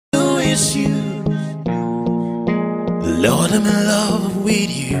Lord, I'm in love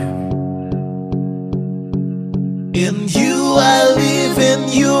with you. In you I live, in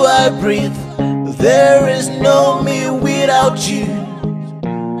you I breathe. There is no me without you.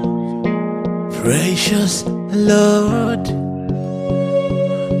 Precious Lord,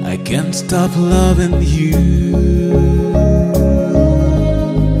 I can't stop loving you.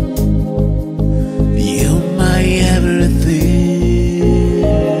 You're my everything.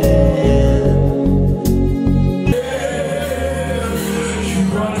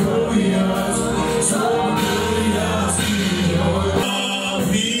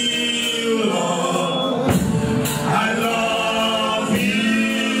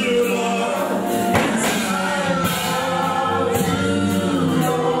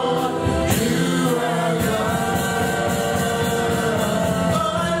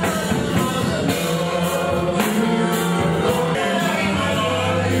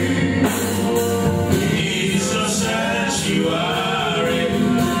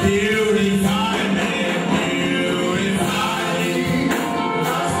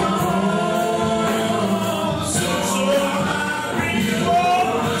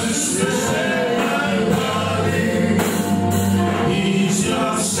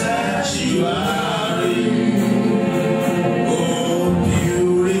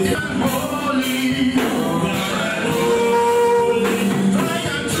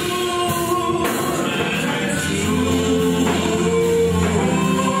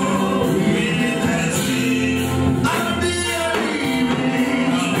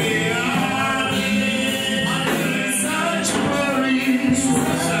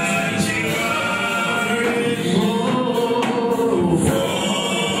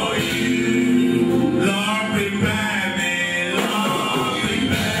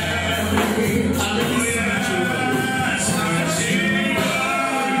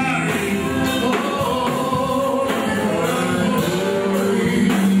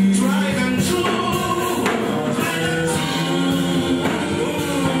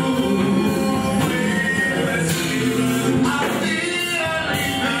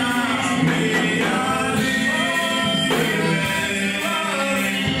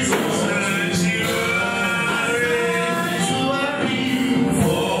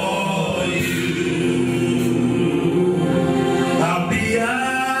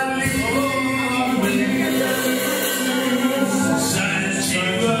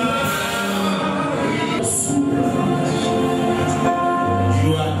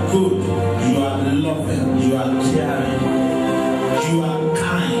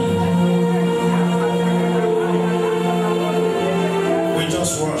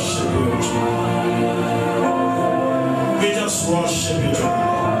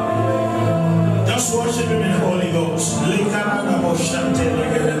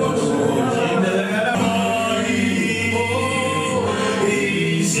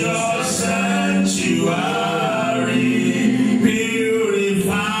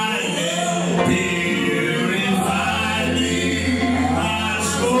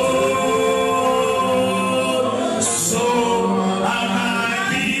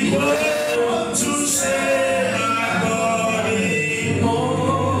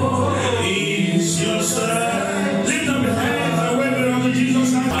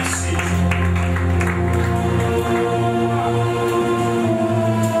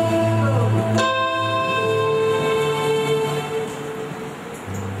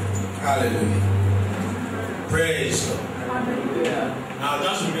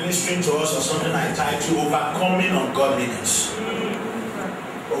 Overcoming ungodliness.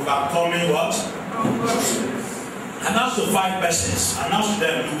 Overcoming what? Announce to 5 persons. Announce to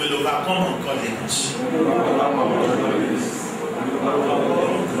them, you will overcome ungodliness.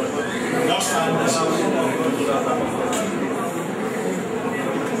 Just 5 persons.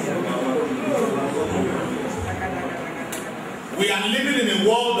 We are living in a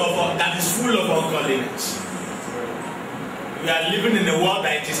world that is full of ungodliness. We are living in a world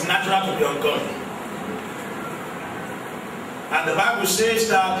that it is natural to be ungodly. And the Bible says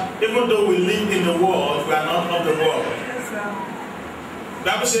that even though we live in the world, we are not of the world. The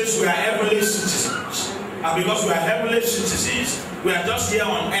Bible says we are heavenly citizens. And because we are heavenly citizens, we are just here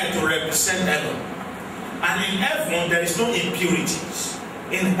on earth to represent heaven. And in heaven, there is no impurities.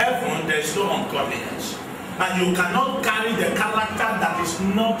 In heaven, there is no ungodliness. And you cannot carry the character that is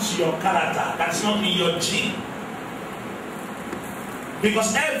not your character, that is not in your gene.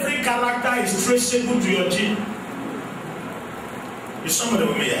 Because every character is traceable to your gene. Is somebody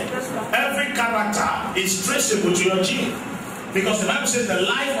with me here? Every character is traceable to your gene. Because the Bible says the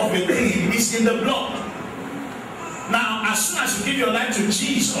life of a thing is in the blood. Now, as soon as you give your life to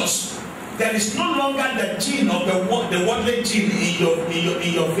Jesus, there is no longer the gene of the worldly gene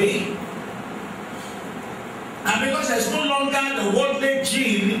in your vein. And because there's no longer the worldly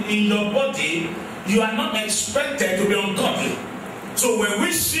gene in your body, you are not expected to be ungodly. So when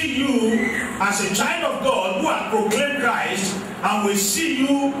we see you as a child of God who has proclaimed Christ, and we see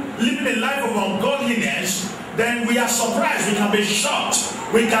you living a life of ungodliness, then we are surprised. We can be shocked.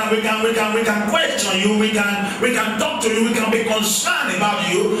 We can question you. We can talk to you. We can be concerned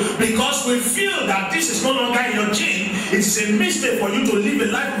about you because we feel that this is no longer in your gene. It is a mistake for you to live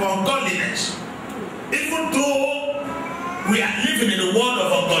a life of ungodliness, even though we are living in the world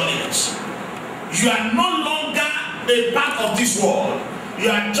of ungodliness. You are no longer a part of this world. You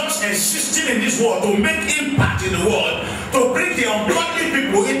are just existing in this world to make impact in the world, to bring the ungodly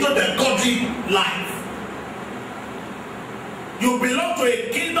people into the godly life. You belong to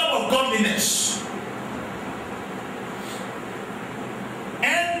a kingdom of godliness.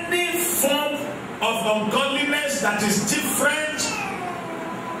 Any form of ungodliness that is different,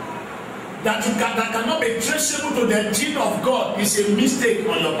 that cannot be traceable to the gene of God, is a mistake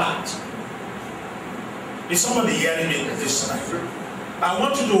on your part. Is somebody hearing me this night? I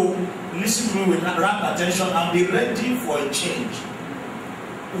want you to listen to me with rapt attention and be ready for a change.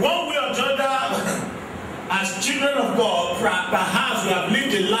 One way or the other, as children of God, perhaps we have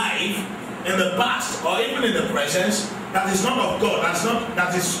lived a life in the past or even in the present that is not of God,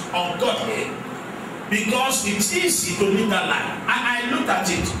 that is ungodly. Because it's easy to live that life. I looked at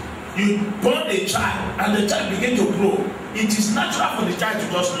it. You born a child and the child begin to grow. It is natural for the child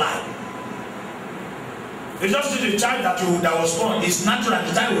to just lie. It's just the child that was born. It's natural that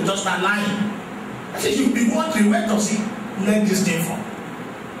the child will just start lying. I said, you'll be wondering, where does he learn this thing from?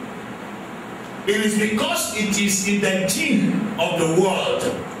 It is because it is in the gene of the world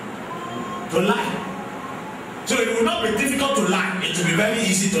to lie. So it will not be difficult to lie. It will be very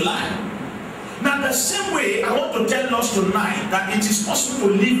easy to lie. Now, the same way, I want to tell us tonight that it is possible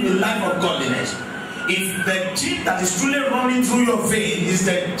to live a life of godliness. If the gene that is truly running through your vein is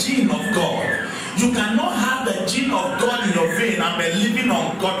the gene of God, you cannot have the gene of God in your vein and be living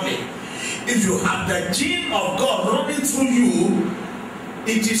ungodly. If you have the gene of God running through you,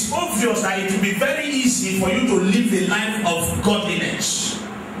 it is obvious that it will be very easy for you to live a life of godliness.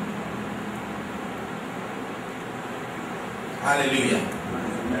 Hallelujah.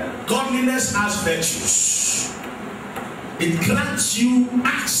 Godliness has virtues. It grants you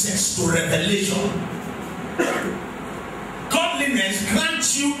access to revelation. Godliness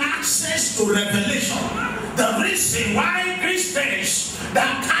grants you access to revelation. The reason why Christians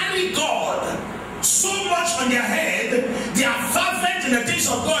that carry God so much on their head, they are fervent in the things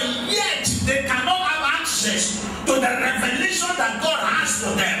of God, yet they cannot have access to the revelation that God has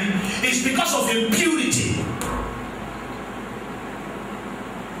for them, is because of impurity.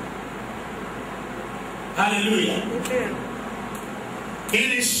 Hallelujah. Okay.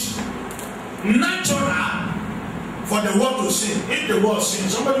 It is natural for the world to sin. If the world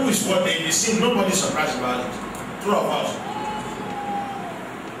sins, somebody who is born in the sin, nobody is surprised about it. True of us.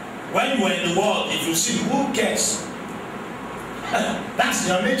 When you are in the world, if you sin, who cares? That's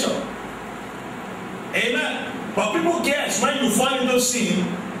your nature. Amen. But people care when you fall into sin,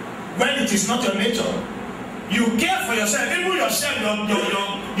 when it is not your nature. You care for yourself. Even yourself,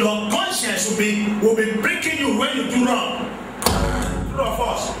 your conscience will be breaking you when you do wrong. True of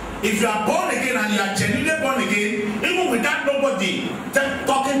us. If you are born again and you are genuinely born again, even without nobody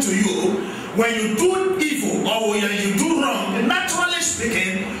talking to you, when you do evil or when you do wrong, naturally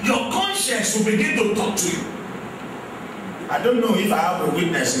speaking, your conscience will begin to talk to you. I don't know if I have a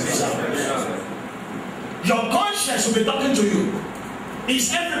witness in this house. Your conscience will be talking to you.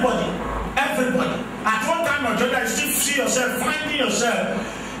 It's everybody. Everybody. At one time or the other, you still see yourself, finding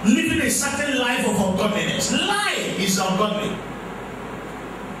yourself living a certain life of ungodliness. Lie is ungodly.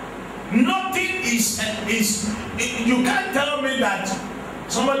 Nothing is you can't tell me that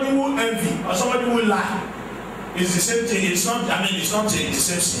somebody who envy or somebody who lie is the same thing. It's not, it's not the same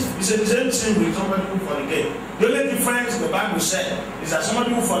sin. It's the same thing with somebody who fornicate. The only difference the Bible said is that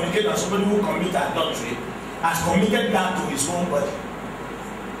somebody who fornicate and somebody who commit adultery has committed that to his own body.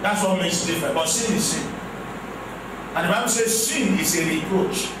 That's what makes it different. But sin is sin. And the Bible says sin is a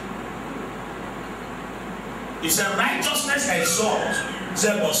reproach. It's a righteousness exalt. It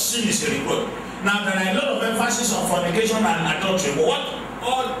said, but sin is a reproach. Now there are a lot of emphasis on fornication and adultery. But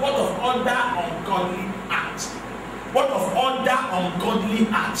what of other ungodly acts? What of other ungodly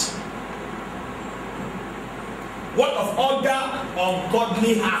acts? What of other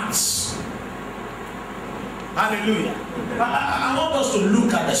ungodly acts? Hallelujah. I want us to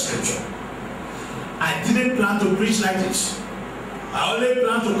look at the scripture. I didn't plan to preach like this. I only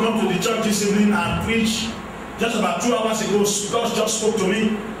plan to come to the church this evening and preach. Just about 2 hours ago, God just spoke to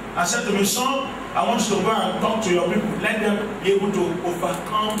me and said to me, son, I want you to go and talk to your people. Let them be able to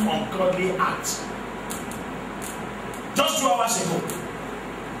overcome ungodly acts. Just 2 hours ago.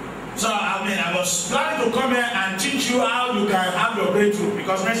 So, I was planning to come here and teach you how you can have your breakthrough,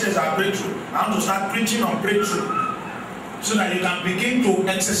 because next year is our breakthrough. I want to start preaching on breakthrough so that you can begin to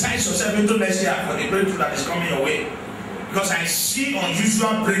exercise yourself into next year for the breakthrough that is coming your way. Because I see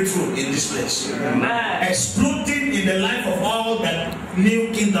unusual breakthrough in this place. Amen. Exploding in the life of all the new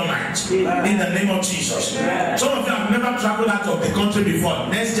kingdomites in the name of Jesus. Amen. Some of you have never traveled out of the country before.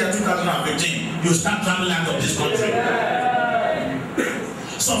 Next year, 2015, you start traveling out of this country.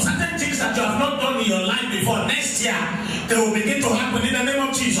 Some certain things that you have not done in your life before, next year, they will begin to happen in the name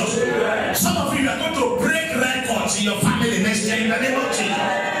of Jesus. Some of you are going to break records in your family next year in the name of Jesus.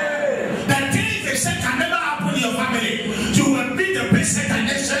 The things they said can never happen in your family, you will be the best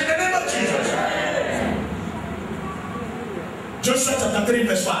next year in the name of Jesus. Joshua chapter 3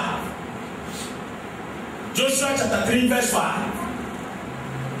 verse 5. Joshua chapter 3 verse 5.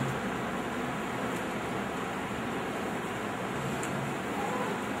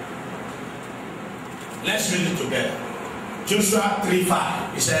 Let's read it together. Joshua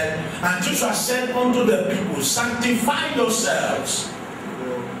 3:5. He said, and Joshua said unto the people, sanctify yourselves.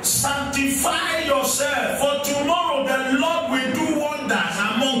 Sanctify yourself, for tomorrow the Lord will do wonders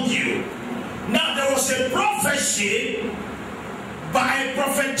among you. Now there was a prophecy by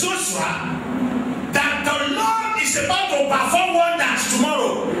Prophet Joshua that the Lord is about to perform wonders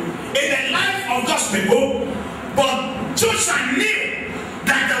tomorrow in the life of God's people. But Joshua knew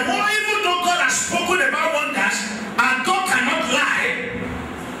that the more, even though God has spoken about wonders and God cannot lie,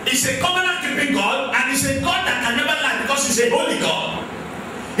 He's a covenant keeping God, and He's a God that can never lie because He's a holy God.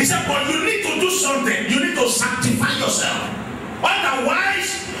 He said, but you need to do something. You need to sanctify yourself.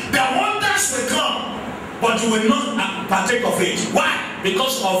 Otherwise, the wonders will come, but you will not partake of it. Why?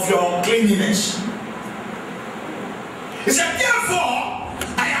 Because of your uncleanness. He said, therefore,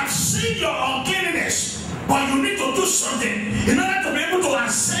 I have seen your uncleanness, but you need to do something in order to be able to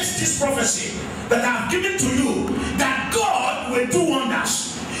access this prophecy that I have given to you, that God will do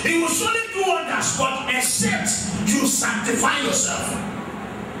wonders. He will surely do wonders, but except you sanctify yourself.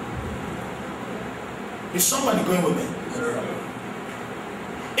 Is somebody going with me?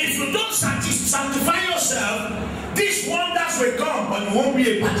 If you don't sanctify yourself, these wonders will come, but you won't be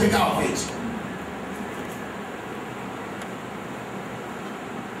a partaker of it.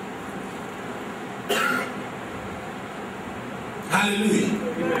 Hallelujah.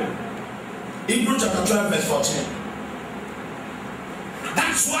 Hebrews chapter 12 verse 14.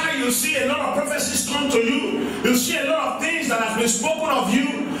 That's why you see a lot of prophecies come to you. You see a lot of things that have been spoken of you,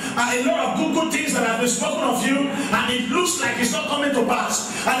 and a lot of good things that have been spoken of you, and it looks like it's not coming to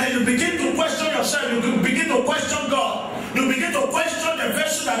pass. And then you begin to question yourself. You begin to question God. You begin to question the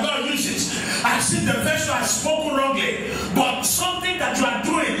vessel that God uses. As if the vessel has spoken wrongly. But something that you are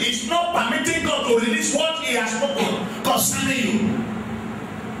doing is not permitting God to release what He has spoken concerning you.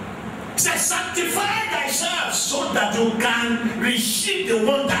 Say, sanctify thyself so that you can receive the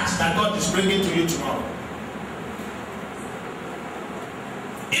wonders that God is bringing to you tomorrow.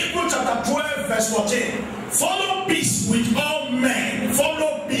 Hebrews chapter 12 verse 14. Follow peace with all men.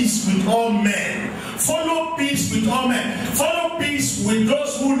 Follow peace with all men. Follow peace with all men. Follow peace with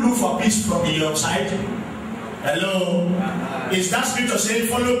those who look for peace from your side. Hello? Is that scripture saying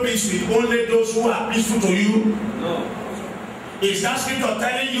follow peace with only those who are peaceful to you? No. Is that scripture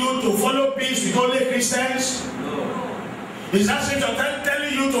telling you to follow peace with only Christians? No. Is that scripture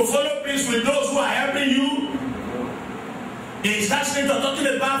telling you to follow peace with those who are helping you? No. Is that scripture talking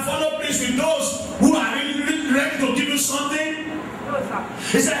about follow peace with those who are really ready to give you something? No,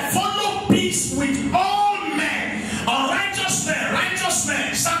 it said follow peace with all men, unrighteous men, righteous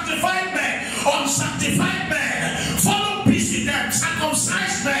men, sanctified men, unsanctified men. Follow peace with them,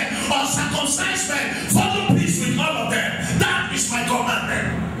 circumcised men, uncircumcised men. Follow peace with all of them. That is my commandment.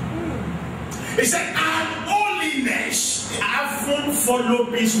 He said, and holiness. I won't follow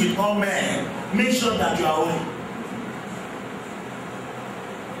peace with all men. Make sure that you are holy.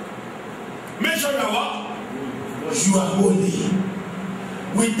 Make sure you are what? You are holy.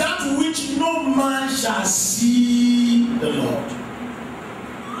 Without which no man shall see the Lord.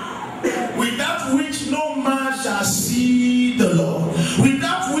 Without which no man shall see the Lord.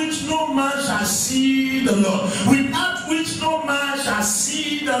 Without which no man shall see the Lord. Without which no man shall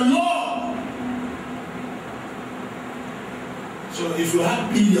see the Lord. So if you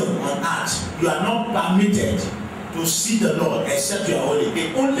have billion on earth, you are not permitted to see the Lord except you are holy.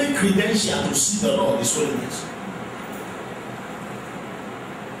 The only credential to see the Lord is holiness.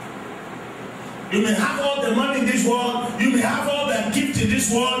 You may have all the money in this world. You may have all the gifts in this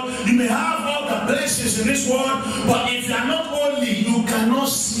world. You may have all the blessings in this world. But if you are not holy, you cannot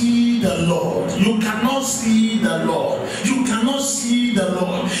see the Lord. You cannot see the Lord. You cannot see the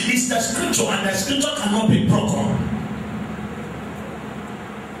Lord. It's the scripture, and the scripture cannot be broken.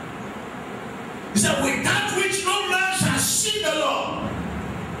 He said, without which no man shall see the Lord.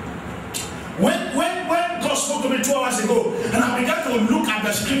 When God spoke to me 2 hours ago, and I began to look at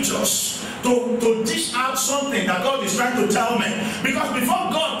the scriptures to dish out something that God is trying to tell me. Because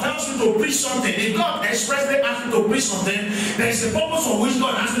before God tells me to preach something, if God expressly asks me to preach something, there is a purpose for which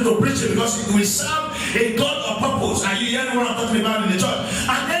God asked me to preach it, because we serve a God of purpose. Are you hearing what I'm talking about in the church?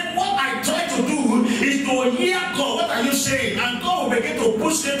 And then what I try to do is to hear God. What are you saying? And God will begin to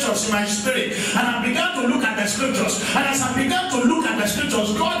put scriptures in my spirit. And I began to look at the scriptures. And as I began to look at the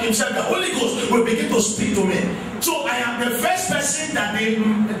scriptures, God himself, the Holy Ghost, will begin to speak to me. So I am the first person that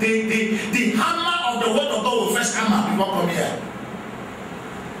the hammer of the word of God will first hammer before come here.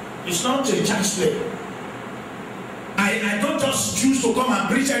 It's not a chance play. I don't just choose to come and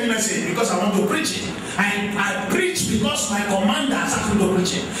preach any message because I want to preach it. I preach because my commander has asked me to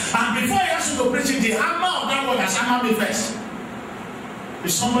preach it. And before he asked me to preach it, the hammer of that word has hammered me first.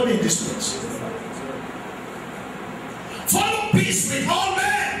 Is somebody in this place? Follow peace with all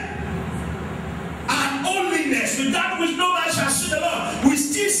men and holiness, without which no man shall see the Lord. We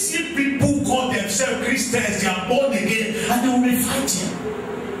still see people call themselves Christians, they are born again, and they will be fighting.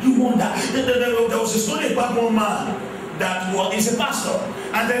 You wonder. There was a story about one man that is a pastor,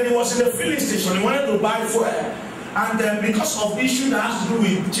 and then he was in the filling station. He wanted to buy fuel, and because of issue that has to do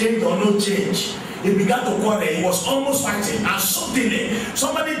with change or no change, he began to quarrel. He was almost fighting, and suddenly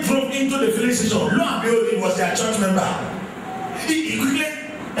somebody drove into the filling station. Lo and behold, it was their church member. He quickly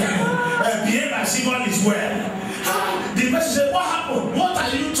behaved as if all is well. The person said, "What happened? What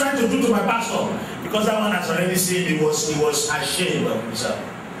are you trying to do to my pastor?" Because that one has already seen he was ashamed of himself.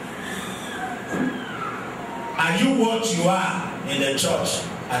 Are you what you are in the church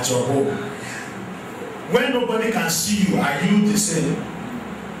at your home? When nobody can see you, are you the same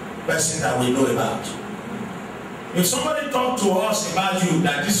person that we know about? If somebody talk to us about you,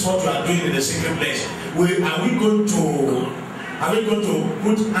 that this is what you are doing in the secret place, are we going to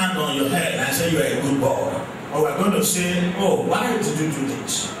put hand on your head and say you are a good boy? Or we're going to say, oh, why did you do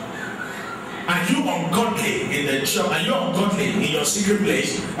this? Are you ungodly in the church? Are you ungodly in your secret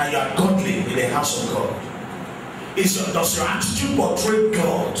place? And you are godly in the house of God? Does your attitude portray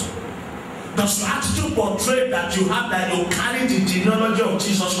God? Does your attitude portray that you carry the genealogy of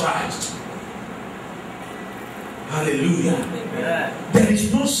Jesus Christ? Hallelujah. Yeah. There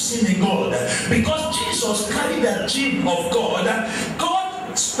is no sin in God, because Jesus carried the gene of God.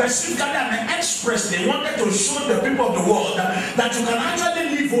 God specifically and expressly wanted to show the people of the world that you can actually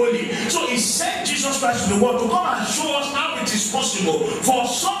live holy. So he sent Jesus Christ to the world to come and show us how it is possible for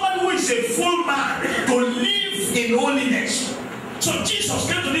somebody who is a full man to live in holiness. So Jesus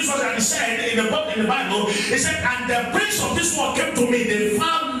came to this world and he said in the Bible, he said, and the prince of this world came to me, they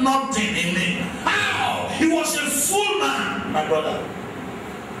found nothing in me. How? He was a full man, my brother.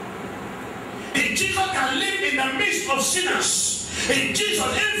 If Jesus can live in the midst of sinners, if Jesus,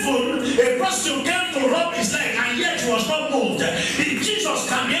 even a prostitute came to rub his leg and yet he was not moved, if Jesus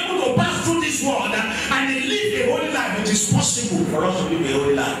can be able to pass through this world and live a holy life, it is possible for us to live a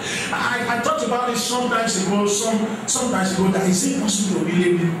holy life. I talked about it sometimes ago that it's impossible to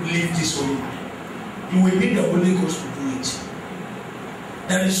really live this holy life. You will need the Holy Ghost to do it.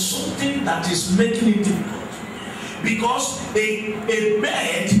 There is something that is making it difficult, because a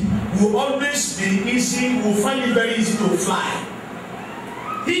bird will always be easy, will find it very easy to fly.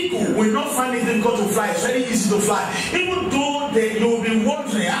 Eagle will not find it difficult to fly. It's very easy to fly. Even though you will be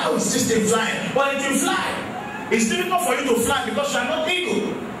wondering, how is this thing flying? But it will fly. It's difficult for you to fly because you are not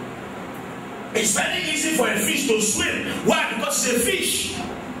eagle. It's very easy for a fish to swim. Why? Because it's a fish.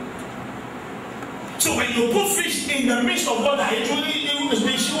 So when you put fish in the midst of water, it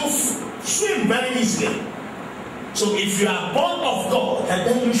will swim very easily. So if you are born of God,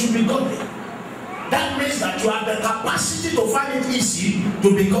 then you should be godly. That means that you have the capacity to find it easy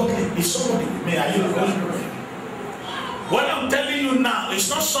to be godly. If somebody may, are you godly? What I'm telling you now is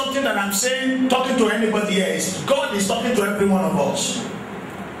not something that I'm saying, talking to anybody else. God is talking to every one of us.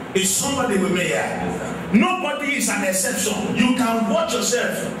 It's somebody we may hear. Nobody is an exception. You can watch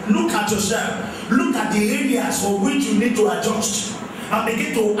yourself, look at yourself, look at the areas for which you need to adjust, and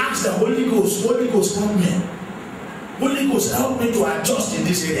begin to ask the Holy Ghost, Holy Ghost, help me. Holy Ghost, help me to adjust in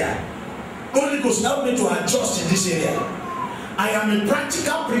this area. Holy Ghost, help me to adjust in this area. I am a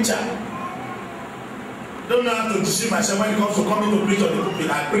practical preacher. Don't know how to deceive myself when it comes to coming to preach on the pulpit.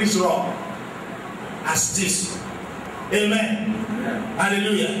 I preach wrong. as this. Amen.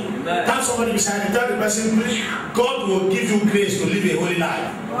 Hallelujah. Amen. Tell somebody beside you, tell the person, please, God will give you grace to live a holy life.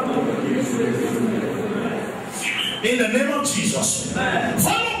 In the name of Jesus. Amen.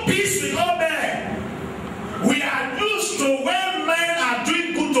 Follow peace with all men. We are used to when men are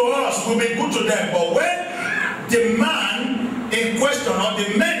doing good to us, we'll be good to them. But when the man in question or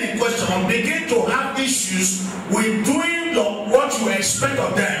the men in question begin to have issues with doing what you expect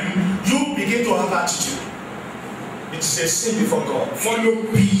of them, you begin to have attitude. It is a sin before God. Follow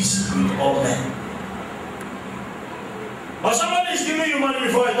peace with all men. Or somebody is giving you money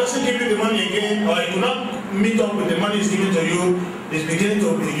before, he doesn't give you the money again, or he will not meet up with the money he's giving to you, you're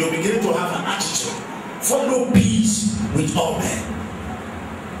beginning to have an attitude. Follow peace with all men.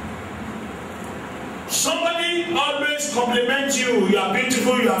 Somebody always compliments you. You are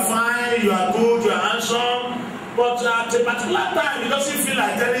beautiful, you are fine, you are good, you are handsome. But at a particular time, he doesn't feel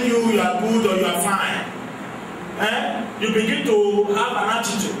like telling you you are good or you are fine. You begin to have an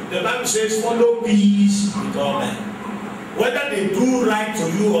attitude. The Bible says, follow peace with all men. Whether they do right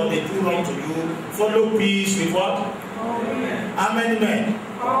to you or they do wrong to you, follow peace with what? Amen. How many men?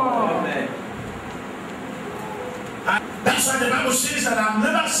 Amen. That's why the Bible says that I've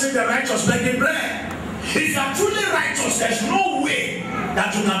never seen the righteous begging bread. If you are truly righteous, there's no way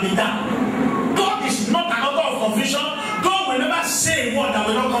that you can be that. God is not an author of confusion. God will never say one that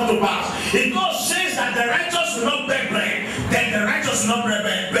will not come to pass. If God says that the righteous will not beg bread, then the righteous will not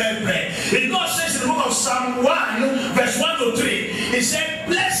beg bread. If God says in the book of Psalm 1, verse 1 to 3, He said,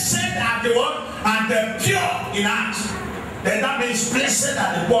 blessed are the what? And the pure in heart. Then that means blessed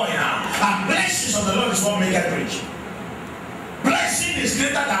are the poor in heart. And blessings of the Lord is what maketh rich. Blessing is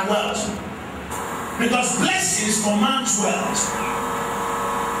greater than wealth. Because blessings commands wealth.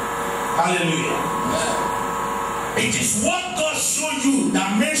 Hallelujah. It is what God showed you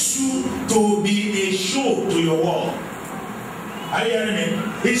that makes you to be a show to your world. Are you hearing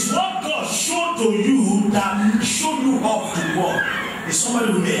me? It's what God showed to you that showed you off to the world. Is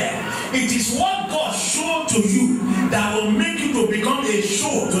somebody there? It is what God showed to you that will make you to become a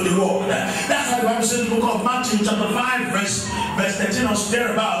show to the world. That's why the Bible says in the book of Matthew chapter 5 verse 13 or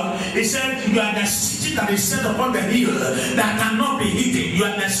thereabout, it said, you are the city that is set upon the hill that cannot be hidden. You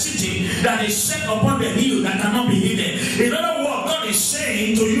are the city that is set upon the hill that cannot be hidden. In other words, God is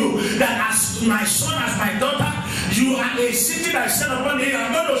saying to you that as my son, as my daughter, you are a city that is set upon the hill.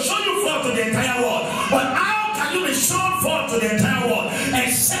 I'm going to show you forth to the entire world. But how can you be shown forth to the entire world?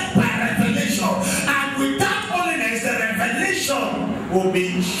 Except by revelation. And without holiness, the revelation will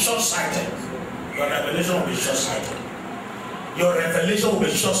be short-sighted. Your revelation will be short-sighted. Your revelation will be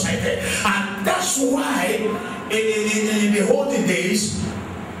short-sighted. And that's why in the olden days,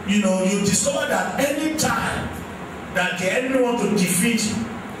 you discover that any time that the enemy want to defeat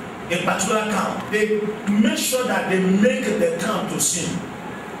a particular camp, they make sure that they make the camp to sin.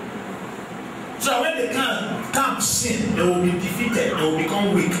 So when the camp sin, they will be defeated, they will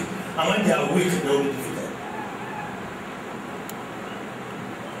become weak. And when they are weak, they will be defeated.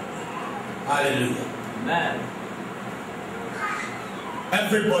 Hallelujah. Amen.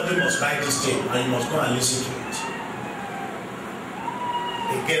 Everybody must like this thing, and you must go and listen to it.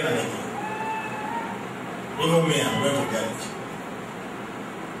 Again and again. Even me, I'm going to get it.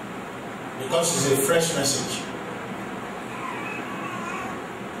 Because it's a fresh message.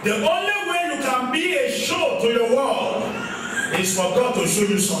 The only way you can be a show to your world is for God to show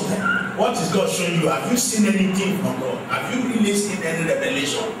you something. What is God showing you? Have you seen anything from God? Have you really seen any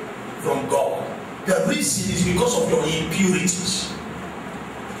revelation from God? The reason is because of your impurities.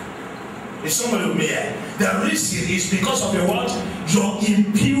 Is somebody with me here? The reason is because of your what? Your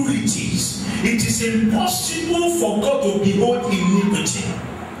impurities. It is impossible for God to behold iniquity.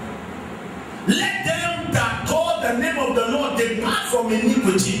 Let them that call the name of the Lord depart from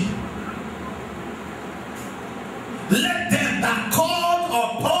iniquity. Let them that call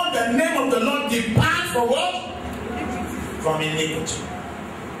upon the name of the Lord depart from what? From iniquity.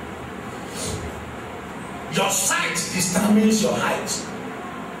 Your sight determines your height.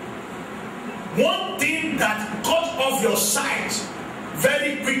 One thing that cuts off your sight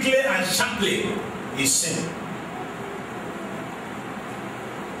very quickly and sharply is sin.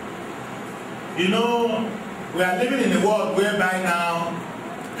 We are living in a world whereby now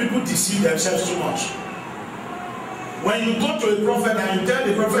people deceive themselves too much. When you go to a prophet and you tell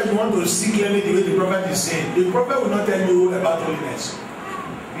the prophet you want to see clearly the way the prophet is saying, the prophet will not tell you about holiness.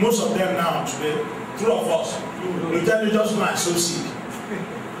 Most of them now today, true of us, will tell you just go and sow seed.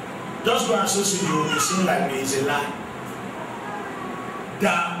 Just go and sow seed, you will be seen like me. It's a lie.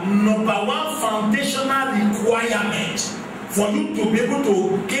 The number one foundational requirement for you to be able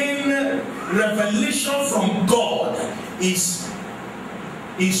to gain revelation from God is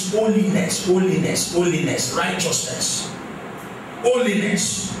holiness, righteousness,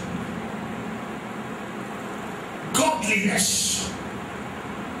 holiness, godliness.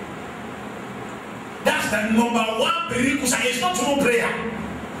 That's the number one prerequisite. It's not no prayer.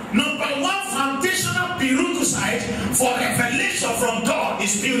 Number one foundational prerequisite for revelation from God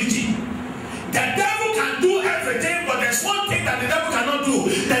is purity. The devil can do everything, but there's one thing that the devil cannot do.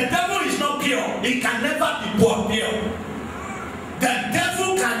 The devil is not pure. He can never be pure. The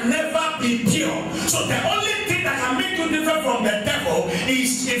devil can never be pure. So the only thing that can make you different from the devil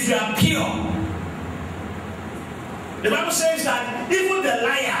is if you are pure. The Bible says that even the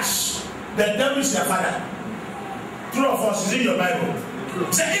liars, the devil is their father. True of us, is in your Bible.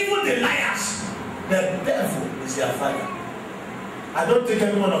 Say even the liars, the devil is their father. I don't think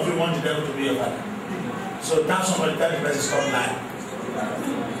any one of you want the devil to be your father. So now somebody tell the person stop lying.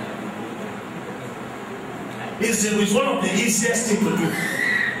 It's one of the easiest things to do.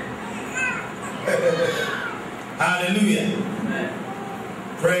 Hallelujah.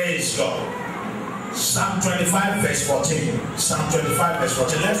 Praise God. Psalm 25 verse 14. Psalm 25 verse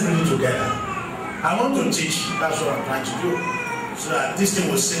 14. Let's read it together. I want to teach. That's what I'm trying to do. So that this thing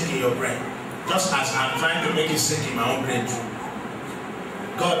will sink in your brain. Just as I'm trying to make it sink in my own brain too.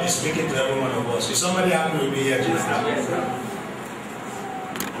 God is speaking to every one of us. Is somebody happy with me here tonight? Yes,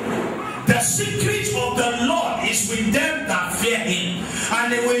 the secret of the Lord is with them that fear him,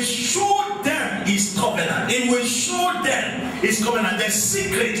 and it will show them his covenant. It will show them his covenant, the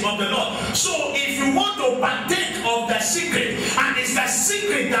secret of the Lord. So if you want to partake of the secret, and it's the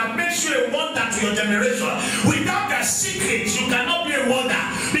secret that makes you a wonder to your generation, without the secret you cannot be a wonder,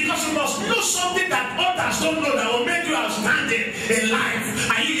 because you must know something that others don't know that will make you outstanding in life.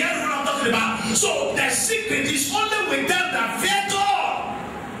 And you hear what I'm talking about? So the secret is only with them that fear God,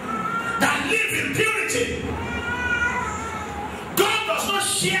 that live in purity. God does not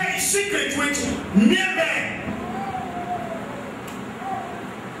share his secret with mere men.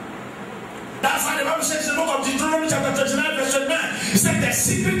 That's why the Bible says in the book of Deuteronomy chapter 29 verse 29, he said the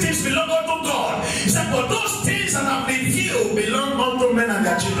secret things belong unto God. He said but those things that have been revealed belong unto men and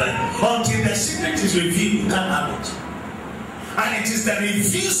their children. Until the secret is revealed, you can't have it. And it is the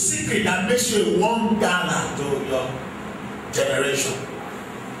revealed secret that makes you a wonder to your generation.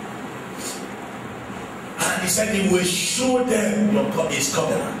 And he said he will show them his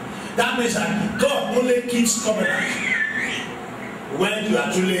covenant. That means that God only keeps covenant when you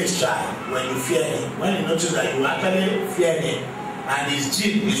are truly his child, when you fear him, when you notice that you actually fear him, and his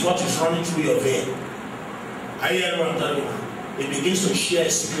gene is what is running through your vein. Are you hearing what I'm telling you? He begins to share a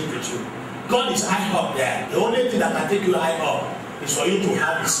secret with you. God is high up there. The only thing that can take you high up is for you to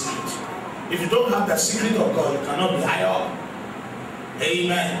have the secret. If you don't have the secret of God, you cannot be high up.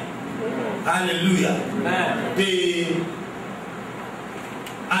 Amen. Hallelujah. Amen.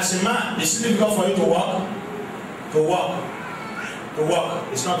 As a man, it's difficult for you to walk.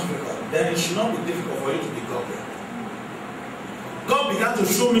 It's not difficult. Then it should not be difficult for you to be godly. God began to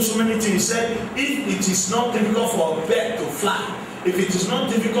show me so many things. He said, if it is not difficult for a bird to fly, if it is not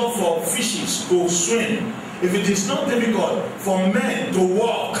difficult for fishes to swim, if it is not difficult for men to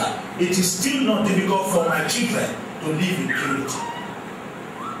walk, it is still not difficult for my children to live in purity.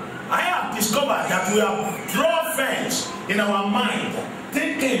 I have discovered that we have drawn fence in our mind,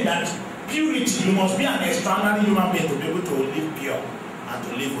 thinking that purity, you must be an extraordinary human being to be able to live pure and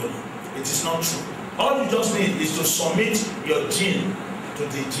to live holy. It is not true. All you just need is to submit your gene to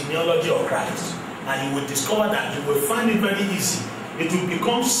the genealogy of Christ, and you will discover that you will find it very easy. It will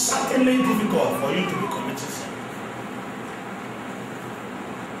become certainly difficult for you to be committed sin.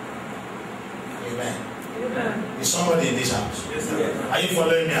 Amen. Amen. Is somebody in this house? Yes, sir. Are you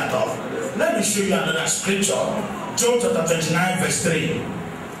following me at all? Let me show you another scripture. Job chapter 29 verse 3.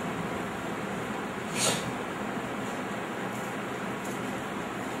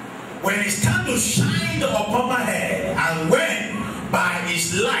 When his candle shined upon my head, and when by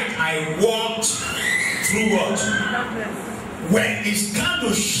his light I walked through what? When his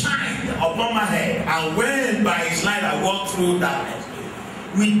candle shined upon my head, and when by his light I walked through darkness.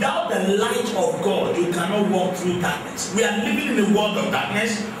 Without the light of God, you cannot walk through darkness. We are living in a world of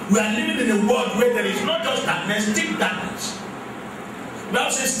darkness. We are living in a world where there is not just darkness, thick darkness. The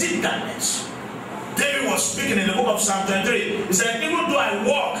Bible says thick darkness. David was speaking in the book of Psalm 23. He said, even though I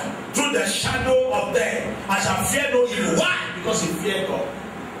walk through the shadow of death, I shall fear no evil. Why? Because he feared God.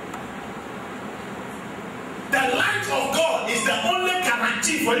 The light of God is the only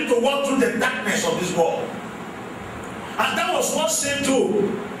guarantee for you to walk through the darkness of this world. And that was what saved Job.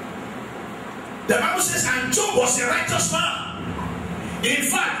 The Bible says, and Job was a righteous man. In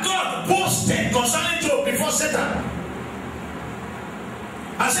fact, God boasted concerning Job before Satan.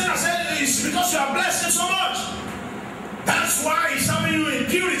 I said, it's because you are blessed him so much. That's why he's serving you in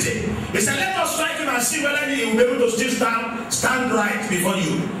purity. He said, let us strike him and see whether he will be able to still stand right before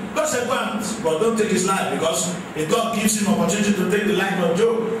you. God said, but don't take his life, because if God gives him opportunity to take the life of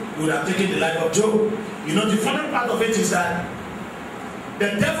Job, he would have taken the life of Job. You know, the funny part of it is that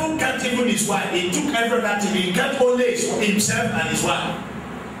the devil can't even his wife. He took everything. He can't only himself and his wife.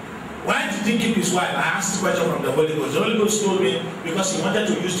 Why did he keep his wife? I asked this question from the Holy Ghost. The Holy Ghost told me because he wanted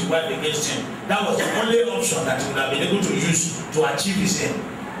to use the wife against him. That was the only option that he would have been able to use to achieve his aim.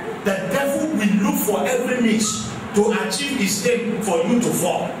 The devil will look for every means to achieve his aim for you to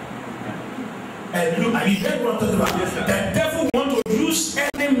fall. And look, you heard what I'm talking about. Yes, the devil wants to use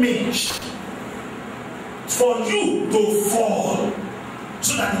any means for you to fall,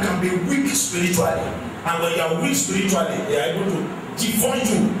 so that you can be weak spiritually. And when you are weak spiritually, they are able to devour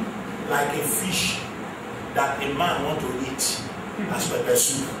you like a fish that a man wants to eat as pepper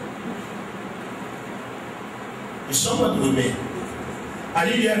soup. Is somebody with me? Are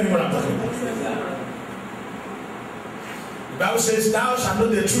you hearing what I'm talking about? The Bible says, thou shalt know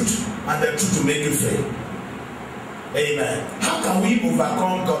the truth, and the truth will make you free. Amen. How can we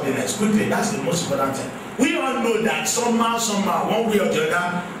overcome godliness? Quickly, that's the most important thing. We all know that somehow, one way or the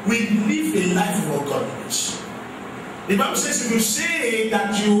other, we live a life of godliness. The Bible says, if you say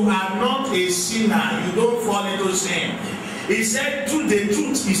that you are not a sinner, you don't fall into sin. He said, the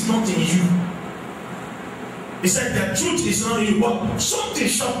truth is not in you. He said, the truth is not in you. But something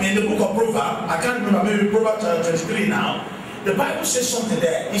shocked me in the book of Proverbs. I can't remember, maybe Proverbs 23 now. The Bible says something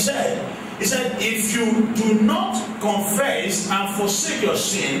there. He said, if you do not confess and forsake your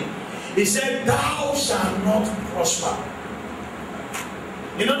sin, he said, thou shalt not prosper.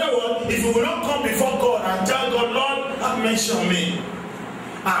 In other words, if you will not come before God and tell God, Lord, have mercy on me.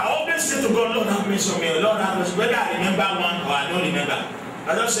 I always say to God, Lord, have mercy on me. Lord, have mercy. Whether I remember one or I don't remember,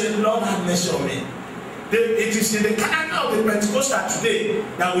 I just say, Lord, have mercy on me. It is in the character of the Pentecostal today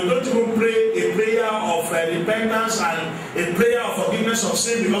that we don't even pray a prayer of repentance and a prayer of forgiveness of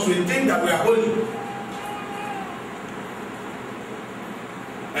sin, because we think that we are holy.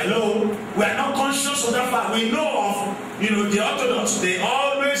 Hello? We are not conscious of that fact. We know of, the Orthodox. They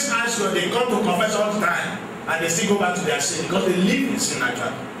always ask when they come to confess all the time, and they still go back to their sin because they live in sin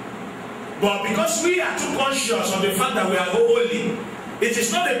actually. But because we are too conscious of the fact that we are holy, it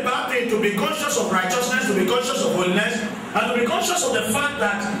is not a bad thing to be conscious of righteousness, to be conscious of holiness, and to be conscious of the fact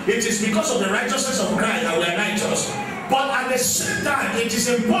that it is because of the righteousness of Christ that we are righteous. But at the same time, it is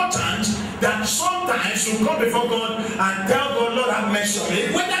important that sometimes you come before God and tell God, Lord, have mercy on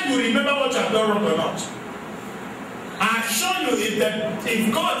me, whether you remember what you have done wrong or not. I assure you,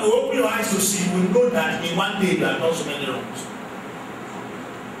 if God will open your eyes to see, you will know that in one day you have done so many wrongs.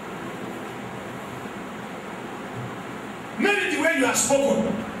 Maybe the way you have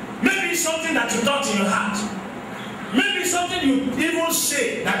spoken, maybe something that you thought in your heart, maybe something you even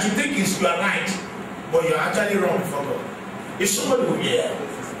say that you think you are right, but you are actually wrong before God. Is somebody who hear?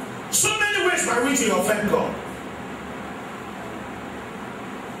 So many ways by which you offend God.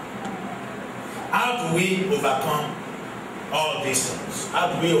 How do we overcome all these things?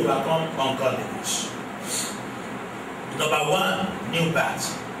 How do we overcome ungodliness? Number one, new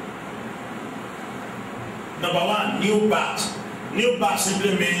birth. Number one, new birth. New birth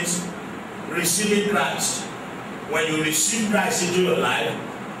simply means receiving Christ. When you receive Christ into your life,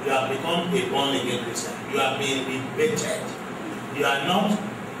 you have become a born-again Christian. You have been rebaited. You are not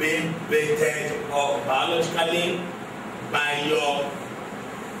being baited or biologically by your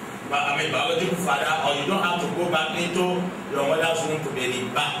biological father, or you don't have to go back into your mother's womb to be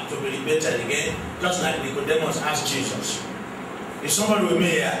rebaited again, just like Nicodemus asked Jesus. Is somebody with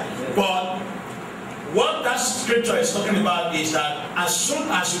me here? But what that scripture is talking about is that as soon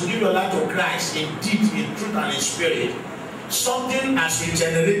as you give your life to Christ in deed, in truth, and in spirit, something has been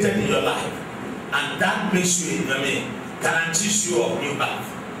generated in your life, and that makes you, guarantees you of new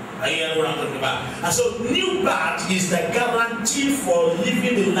birth. Are you hearing what I'm talking about? And so new birth is the guarantee for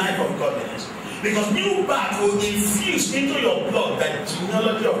living the life of godliness, because new birth will infuse into your blood the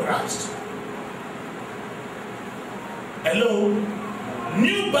genealogy of Christ. Hello?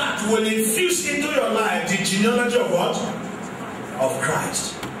 New birth will infuse into your life the genealogy of what? Of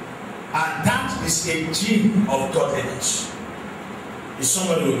Christ. And that is a gene of godliness. Is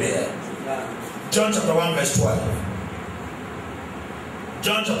somebody with me here? John chapter 1 verse 12.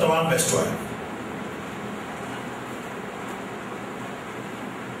 John chapter 1 verse 12.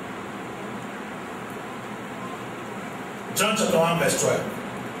 John chapter 1 verse 12.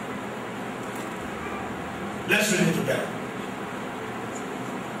 Let's read it together.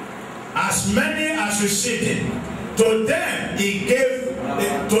 As many as received him, to them gave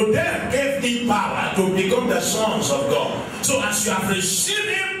he power to become the sons of God. So as you have received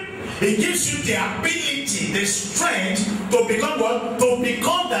him, he gives you the ability, the strength to become what? To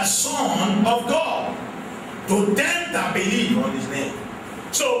become the son of God. To them that believe on his name.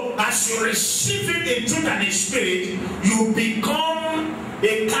 So as you receive it in truth and in spirit, you become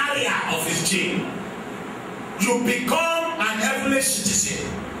a carrier of his gene. You become an heavenly citizen.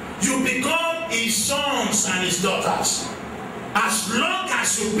 You become his sons and his daughters. As long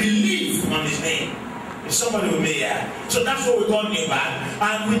as you believe on his name. Is somebody with me here? So that's what we call new birth.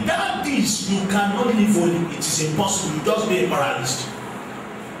 And without this, you cannot live holy. It is impossible. You just be a moralist.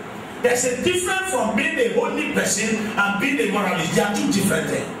 There's a difference from being a holy person and being a moralist. They are two different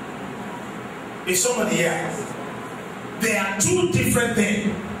things. Is somebody here? They are two different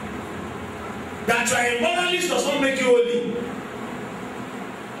things. That you are a moralist does not make you holy.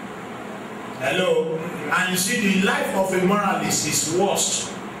 Hello? And you see, the life of a moralist is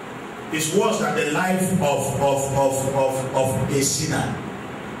worse. It's worse than the life of a sinner.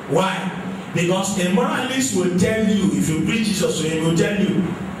 Why? Because a moralist will tell you, if you preach Jesus to him, he will tell you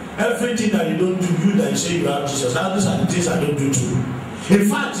everything that you don't do, you that you say you have Jesus. Now these are the things I don't do too. In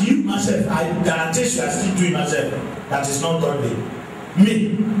fact, you myself, I guarantee you are still doing myself. That is not godly.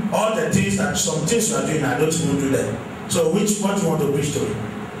 Me, all the things that some things you are doing, I don't even do them. So what do you want to preach to me?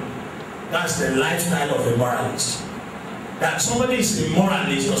 That's the lifestyle of a moralist. That somebody is a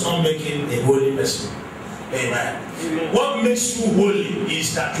moralist does not make him a holy person. Amen. Amen. What makes you holy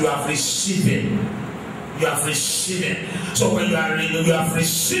is that you have received him. You have received him. So when you have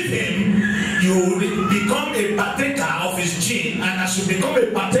received him, you become a partaker of his gene. And as you become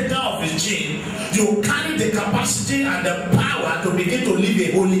a partaker of his gene, you carry the capacity and the power to begin to live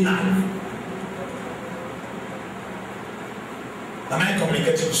a holy life. Am I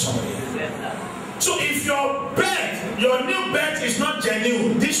communicating to somebody? So if your birth, your new birth is not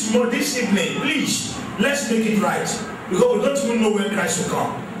genuine, this evening, please, let's make it right. Because we don't even know when Christ will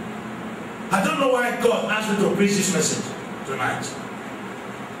come. I don't know why God asked me to preach this message tonight.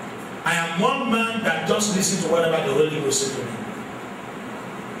 I am one man that just listens to whatever the Holy Ghost says to me.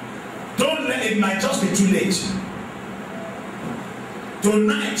 Don't let it, might just be too late.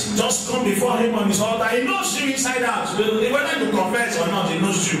 Tonight, just come before him on his altar. He knows you inside out. Whether you confess or not, he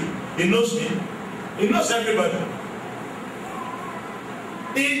knows you. He knows me. He knows everybody.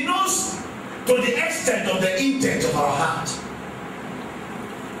 He knows to the extent of the intent of our heart.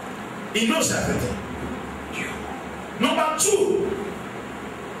 He knows everything. Number two,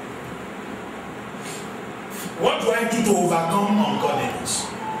 what do I do to overcome ungodliness?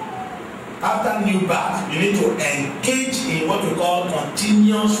 After new birth, you need to engage in what we call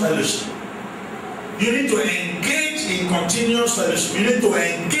continuous fellowship. You need to engage in continuous fellowship. You need to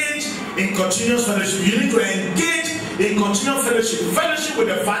engage in continuous fellowship. You need to engage in continuous fellowship. Fellowship with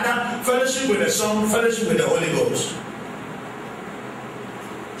the Father, fellowship with the Son, fellowship with the Holy Ghost.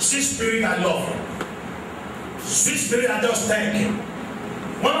 Sweet Spirit, I love you. Sweet Spirit, I just thank you.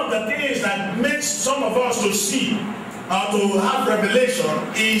 One of the things that makes some of us to see or to have revelation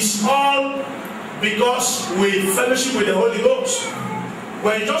is all because we fellowship with the Holy Ghost.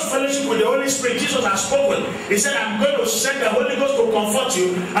 When you just fellowship with the Holy Spirit, Jesus has spoken. He said, I'm going to send the Holy Ghost to comfort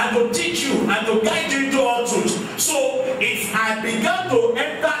you and to teach you and to guide you into all truth. So if I began to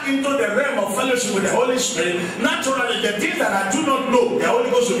enter into the realm of fellowship with the Holy Spirit, naturally the things that I do not know, the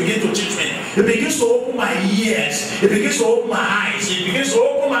Holy Ghost will begin to teach me. It begins to open my ears. It begins to open my eyes. It begins to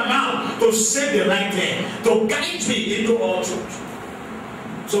open my mouth to say the right thing, to guide me into all truth.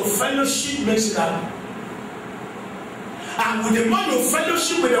 So fellowship makes it happen. And with the more you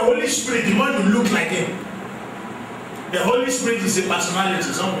fellowship with the Holy Spirit, the more you look like him. The Holy Spirit is a personality.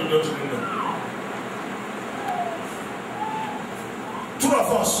 Some people don't even know. Two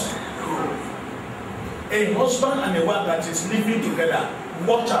of us, a husband and a wife that is living together,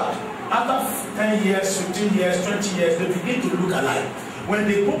 watch out. After 10 years, 15 years, 20 years, they begin to look alike. When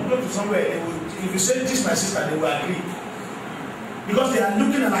they both go to somewhere, they will, if you say this is my sister, they will agree. Because they are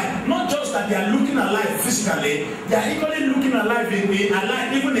looking alike. Not just that they are looking alike physically, they are equally looking alike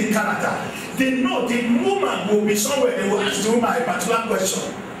even in character. They know the woman will be somewhere, they will ask the woman a particular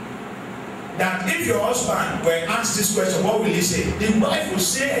question. That if your husband were asked this question, what will he say? The wife will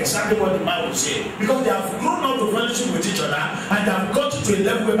say exactly what the man will say. Because they have grown up to fellowship with each other and they have got to a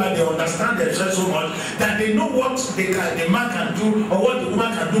level where they understand themselves so much that they know what the man can do or what the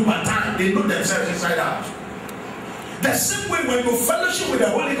woman can do per time. They know themselves inside out. The same way when you fellowship with the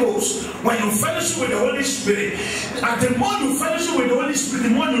Holy Ghost, when you fellowship with the Holy Spirit, and the more you fellowship with the Holy Spirit, the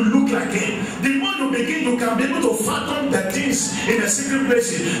more you look like Him. The more you begin, you can be able to fathom the things in the secret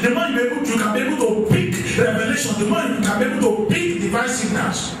places. The more you can be able to pick revelation. The more you can be able to pick divine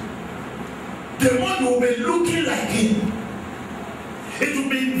signals. The more you will be looking like Him. It will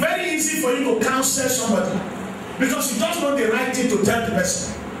be very easy for you to counsel somebody because you just know the right thing to tell the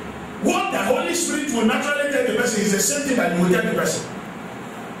person. What the Holy Spirit will naturally tell the person is the same thing that you will tell the person.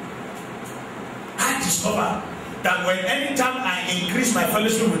 I discover that when anytime I increase my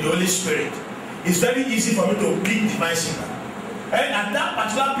fellowship with the Holy Spirit, it's very easy for me to pick divine signal. And at that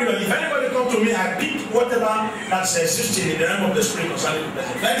particular period, if anybody comes to me, I pick whatever that's existing in the realm of the Spirit concerning the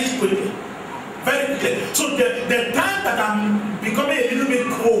person. Very quickly. Very quickly. So the time that I'm becoming a little bit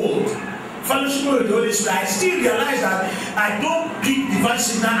cold, fellowship with the Holy Spirit, I still realize that I don't pick divine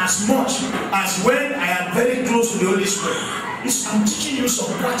signal as much as when I am very close to the Holy Spirit. I'm teaching you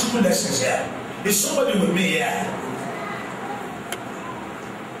some practical lessons here. Is somebody with me here?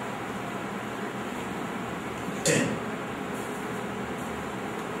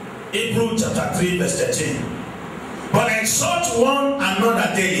 Hebrews chapter 3 verse 13. But exhort one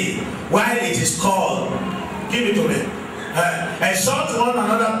another daily while it is called. Give it to me. Exhort one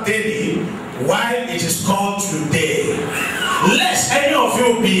another daily while it is called today, lest any of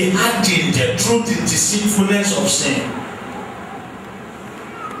you be hardened through the deceitfulness of sin.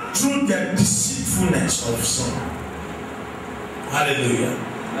 Through the deceitfulness of sin. Hallelujah.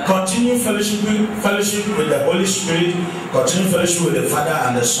 Continue fellowship with the Holy Spirit. Continue fellowship with the Father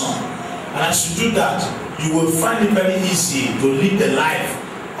and the Son. And as you do that, you will find it very easy to live the life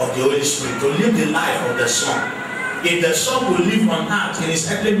of the Holy Spirit, to live the life of the Son. If the Son will live on earth in His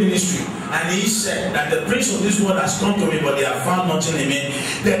earthly ministry, and He said that the prince of this world has come to me, but they have found nothing in me,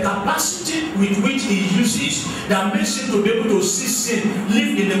 the capacity with which He uses that makes Him to be able to see sin,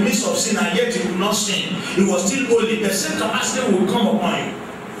 live in the midst of sin, and yet He will not sin, He was still holy. The same capacity will come upon you,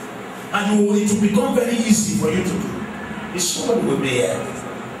 and it will become very easy for you to do. If somebody will be here.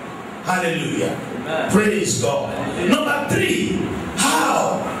 Hallelujah. Amen. Praise God. Amen. Number 3,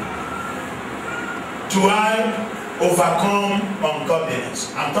 how do I overcome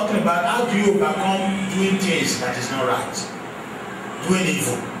ungodliness? I'm talking about how do you overcome doing things that is not right, doing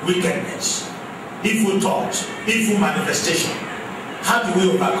evil, wickedness, evil thoughts, evil manifestation. How do we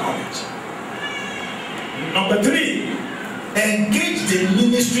overcome it? Number 3, engage the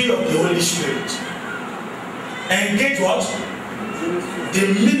ministry of the Holy Spirit. Engage what? The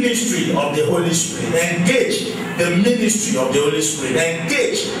ministry of the Holy Spirit. Engage the ministry of the Holy Spirit.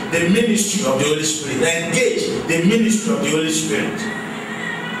 Engage the ministry of the Holy Spirit. Engage the ministry of the Holy Spirit.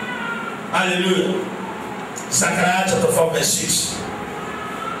 Hallelujah. Zechariah chapter 4 verse 6.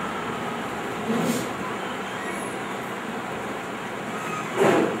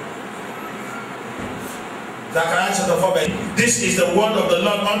 Zechariah chapter 4 verse 6. This is the word of the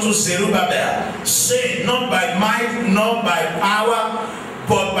Lord unto Zerubbabel, saying, not by might, not by power,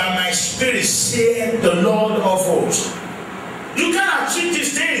 but by my spirit, saith the Lord of hosts. You can achieve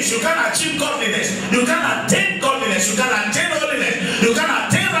these things. You can achieve godliness. You can attain godliness. You can attain holiness. You can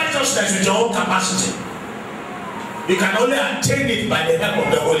attain righteousness with your own capacity. You can only attain it by the help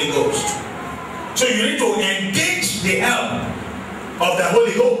of the Holy Ghost. So you need to engage the help of the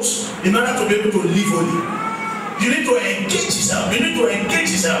Holy Ghost in order to be able to live holy. You need to engage yourself. You need to engage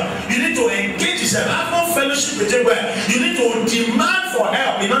yourself. You need to engage yourself. Have no fellowship with Him. You need to demand for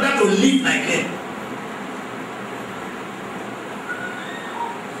help in order to live like Him.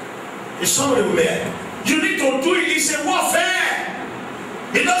 Is somebody there? You need to do it. It's a warfare.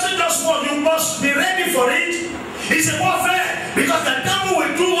 It doesn't just work. You must be ready for it. It's a warfare because the devil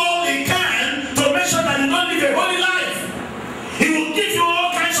will do all he can to make sure that you don't live a holy life. He will give you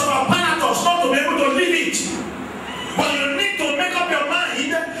all kinds of apparatus not to be able to live it. But you need to make up your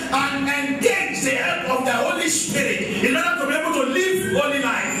mind and engage the help of the Holy Spirit in order to be able to live holy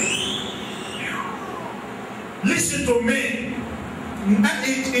life. Listen to me.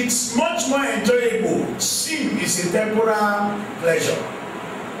 It's much more enjoyable. Sin is a temporal pleasure.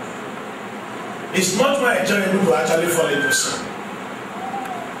 It's much more enjoyable to actually fall into sin.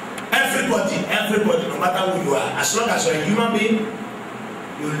 Everybody, no matter who you are, as long as you're a human being,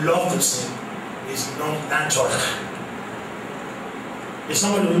 you love to sin. It's not natural. It's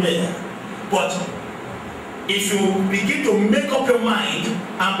somebody who made it. But if you begin to make up your mind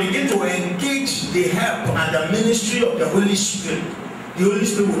and begin to engage the help and the ministry of the Holy Spirit, the Holy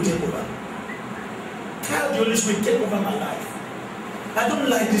Spirit will take over. Tell the Holy Spirit, take over my life. I don't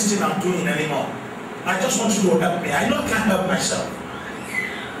like this thing I'm doing anymore. I just want you to help me. I know I can't help myself.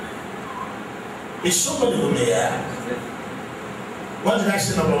 Is somebody with me here? What did I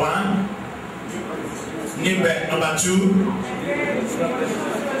say? Number one? Number two?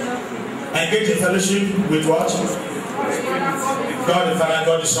 Engage in fellowship with what? God the Father,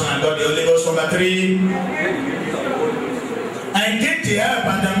 God the Son, and God the Holy Ghost. Number three? Engage the help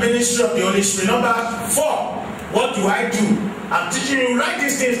and the ministry of the Holy Spirit. Number four? What do I do? I'm teaching you, write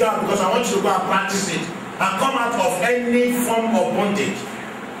these things down because I want you to go and practice it and come out of any form of bondage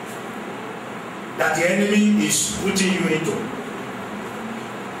that the enemy is putting you into.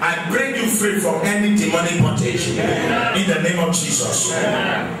 And break you free from any demonic bondage in the name of Jesus.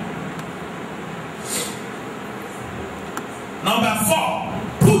 Number four,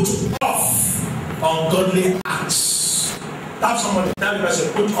 put off ungodly acts. Tell somebody, tell the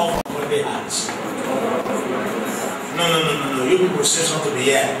person, put off ungodly acts. No. You people say something to me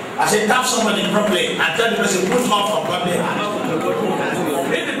here. I said, tap somebody properly and tell the person, put off ungodly acts.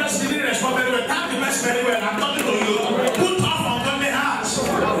 If the person didn't respond very well, tap the person very well. I'm talking to you. Put off ungodly acts.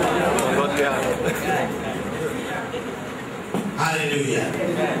 Hallelujah.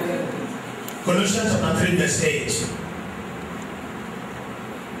 Colossians chapter 3 verse 8.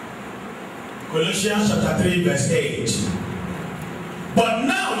 Colossians chapter 3 verse 8. But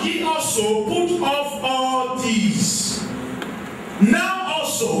now ye also put off all these. Now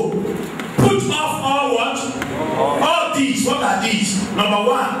also put off all what? All these. What are these? Number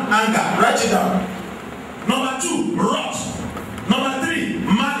one, anger. Write it down. Number two, wrath. Number three,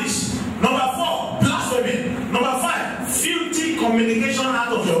 malice. Number four, blasphemy. Number five, filthy communication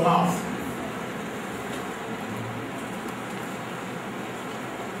out of your mouth.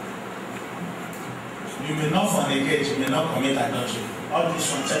 You may not fornicate, you may not commit adultery. All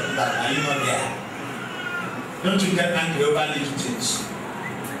this from check that, are you not there? Don't you get angry over little things?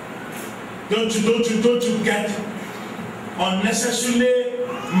 Don't you get unnecessarily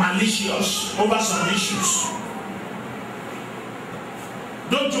malicious over some issues?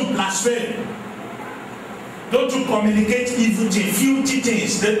 Don't you blaspheme? Don't you communicate evil things, filthy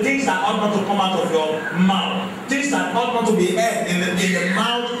things, the things that ought not to come out of your mouth, things that ought not to be heard in the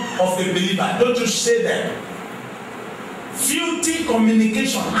mouth of a believer? Don't you say them? Filthy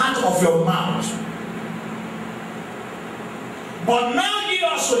communication out of your mouth. But now ye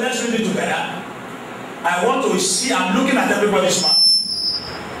also, let's read it together. I want to see, I'm looking at everybody's mouth.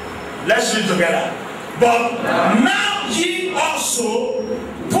 Let's read together. But now ye also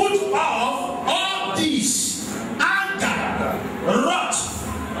put off all these: anger, wrath,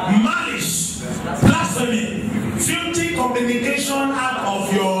 malice, blasphemy, filthy communication out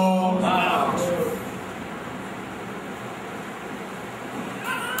of your mouth.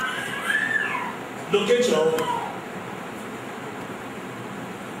 Locate your.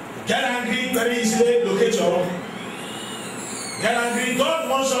 Get angry very easily. Locate your own. Get angry. God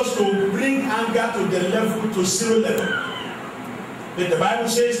wants us to bring anger to the level, to zero level. But the Bible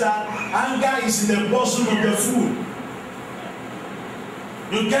says that anger is in the bosom of the fool.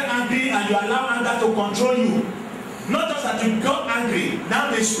 You get angry and you allow anger to control you. Not just that you got angry.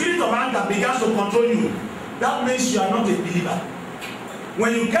 Now the spirit of anger begins to control you. That means you are not a believer.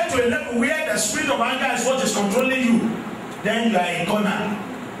 When you get to a level where the spirit of anger is what is controlling you, then you are in corner.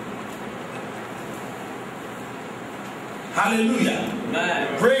 Hallelujah.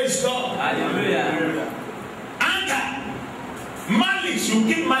 Amen. Praise God. Hallelujah. Anger, malice, you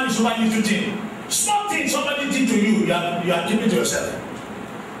keep malice over little thing. Small thing somebody did to you, you are keeping to yourself.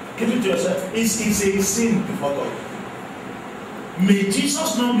 Keep it to yourself. It's a sin before God. May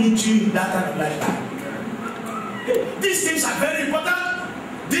Jesus not meet you in that kind of lifestyle. Okay. These things are very important.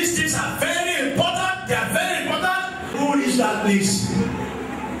 These things are very important. They are very important. Who reach that place?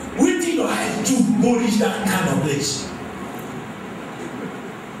 With your eyes to go reach that kind of place.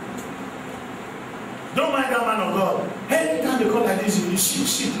 Don't mind that man of God. Every time they call like this, you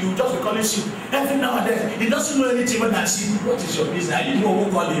shit, you just be calling shit. Every now and then, he doesn't know anything but that shit. What is your business? Are you the one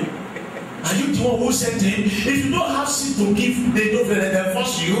who called him? Are you the one who sent him? If you don't have seed to give, they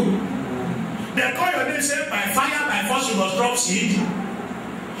force you. They call your name, say by fire, by force, you must drop seed.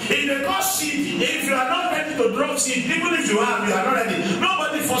 If they call seed, if you are not ready to drop seed, even if you are not ready,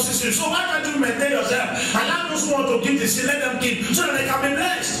 nobody forces you. So why can't you maintain yourself? Allow those who want to give the seed, let them give, so that they can be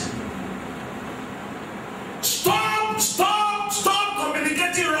blessed. Stop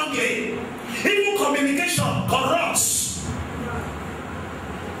communicating wrongly. Evil communication corrupts.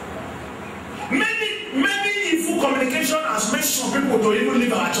 Many evil communication has made some people to even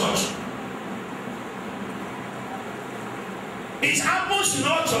leave our church. It happens in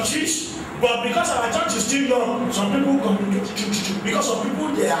all churches, but because our church is still young, some people communicate. Because some people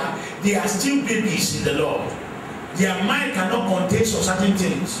they are still babies in the Lord. Their mind cannot contain some certain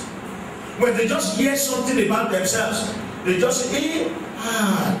things. When they just hear something about themselves, they just say, hey,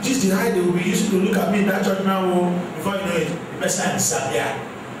 this is the eye they will be using to look at me in that church now. Before you know it, the person has disappeared.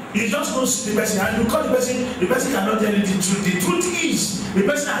 You just don't see the person, and you call the person cannot tell you the truth. The truth is, the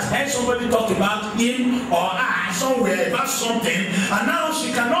person has heard somebody talk about him or her somewhere about something, and now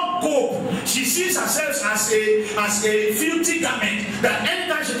she cannot cope. She sees herself as a filthy garment, that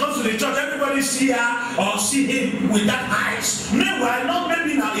anytime she comes to the church, everybody see her or see him with that eyes. Meanwhile, not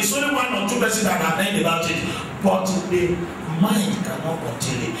maybe now it's only one or two persons that have heard about it, but the mind cannot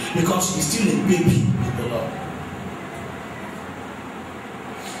continue because he's still a baby in the Lord.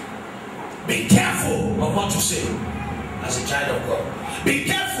 Be careful of what you say as a child of God. Be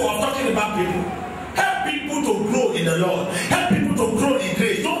careful of talking about people. Help people to grow in the Lord. Help people to grow in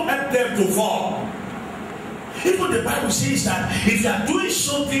grace. Don't help them to fall. Even the Bible says that if you are doing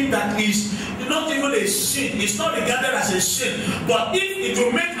something that is not even a sin, it's not regarded as a sin, but if it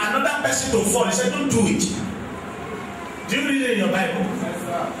will make another person to fall, he said, don't do it. Do you read it in your Bible?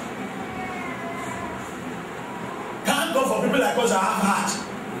 Thank God for people like us that have heart.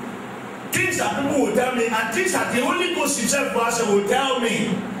 Things that people will tell me, and things that the Holy Ghost himself will tell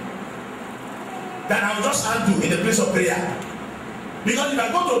me, that I will just undo in the place of prayer. Because if I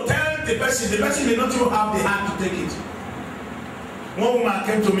go to tell the person may not even have the heart to take it. One woman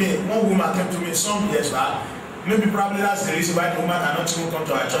came to me some years back. Maybe probably that's the reason why the woman cannot even come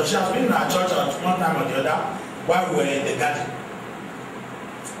to our church. She has been in our church at one time or the other while we were in the garden.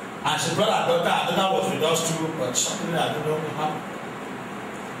 And she brought her daughter was with us too, but something I don't know happened.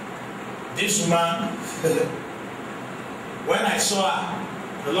 This woman, when I saw her,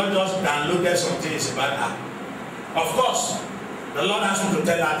 the Lord just downloaded some things about her. Of course, the Lord asked me to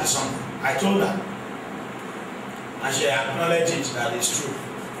tell her this something. I told her. And she acknowledged it that it's true.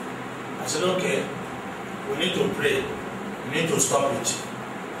 I said, okay, we need to pray. We need to stop it.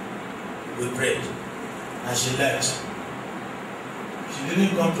 We prayed. And she left. She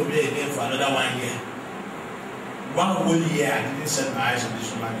didn't come to me again for another 1 year. 1 whole year, I didn't set my eyes on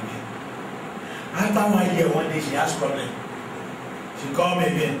this woman again. After 1 year, one day she has problem. She called me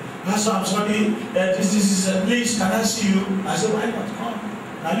again. Pastor, I'm sorry. This is please, can I see you? I said, why not? Come.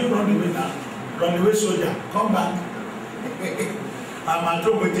 Now you run away now. Run away, soldier. Come back. I'm at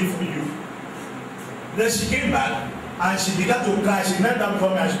home waiting for you. Then she came back and she began to cry. She knelt down for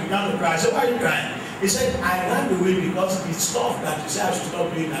me and she began to cry. I said, why are you crying? He said, I ran away because the stuff that you said I should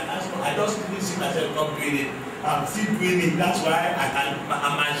stop doing that. I just didn't see myself stop doing it. I'm still doing it. That's why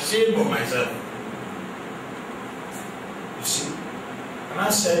I'm ashamed of myself. You see, and I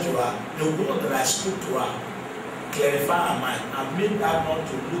said to her, the word that I spoke to her, clarify her mind, and made her not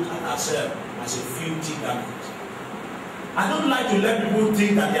to look at herself as a filthy garment. I don't like to let people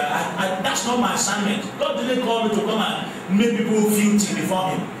think that that's not my assignment. God didn't call me to come and make people filthy before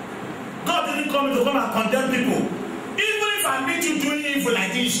Him. God didn't call me to come and condemn people. Even if I meet you doing evil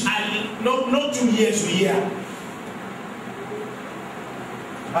like this, not 2 years to hear.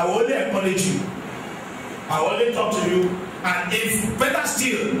 I will only acknowledge you. I will only talk to you. And if better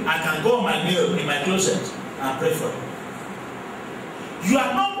still, I can go on my nail in my closet and pray for you.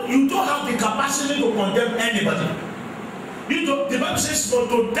 You don't have the capacity to condemn anybody. The Bible says, for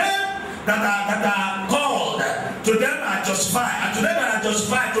to them that are called, to them are justified, and to them that are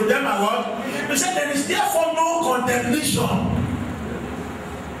justified, to them are what? He said, there is therefore no condemnation.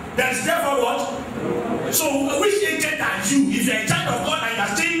 There is therefore what? So which agent are you? If you are a child of God and you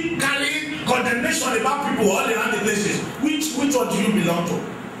are still carrying condemnation about people all around the places, which one do you belong to?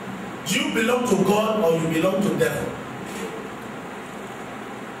 Do you belong to God or you belong to the devil?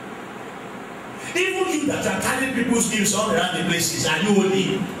 Even you that are carrying people's gifts all around the places, are you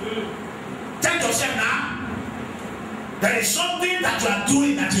holy? Tell yourself now. There is something that you are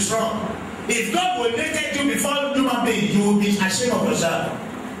doing that is wrong. If God will naked you before human being, you will be ashamed of yourself.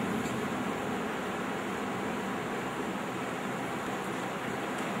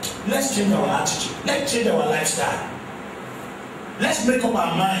 Let's change our attitude. Let's change our lifestyle. Let's make up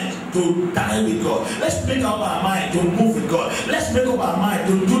our mind to die with God. Let's make up our mind to move with God. Let's make up our mind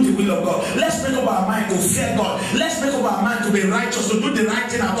to do the will of God. Let's make up our mind to fear God. Let's make up our mind to be righteous, to do the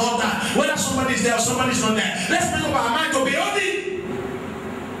right thing at all times. Whether somebody is there or somebody is not there. Let's make up our mind to be holy.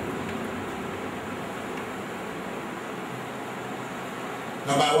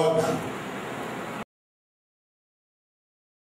 Number one.